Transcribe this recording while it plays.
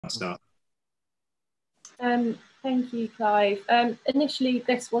start. Thank you, Clive. Initially,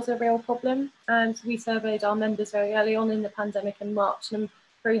 this was a real problem, and we surveyed our members very early on in the pandemic in March, and I'm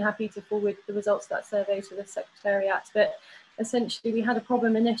very happy to forward the results of that survey to the Secretariat. But essentially, we had a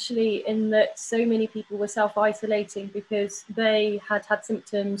problem initially in that so many people were self-isolating because they had had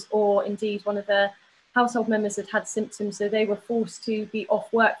symptoms, or indeed one of their household members had had symptoms, so they were forced to be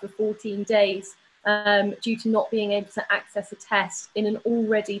off work for 14 days due to not being able to access a test in an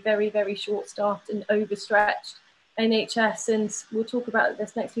already very, very short-staffed and overstretched NHS. And we'll talk about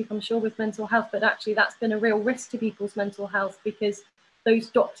this next week, I'm sure, with mental health, but actually that's been a real risk to people's mental health because those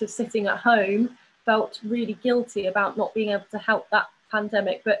doctors sitting at home felt really guilty about not being able to help that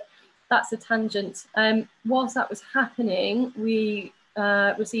pandemic. But that's a tangent. Whilst that was happening, we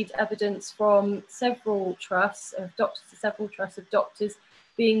received evidence from several trusts of doctors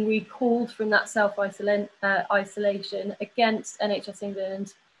being recalled from that self-isolation against NHS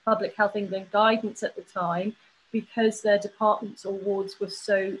England, Public Health England guidance at the time, because their departments or wards were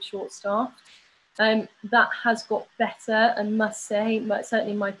so short-staffed. That has got better, and must say,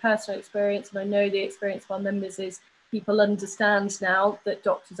 certainly my personal experience, and I know the experience of our members, is people understand now that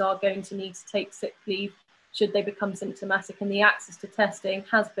doctors are going to need to take sick leave should they become symptomatic, and the access to testing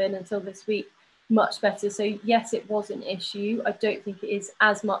has been, until this week, much better. So yes, it was an issue. I don't think it is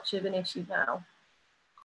as much of an issue now.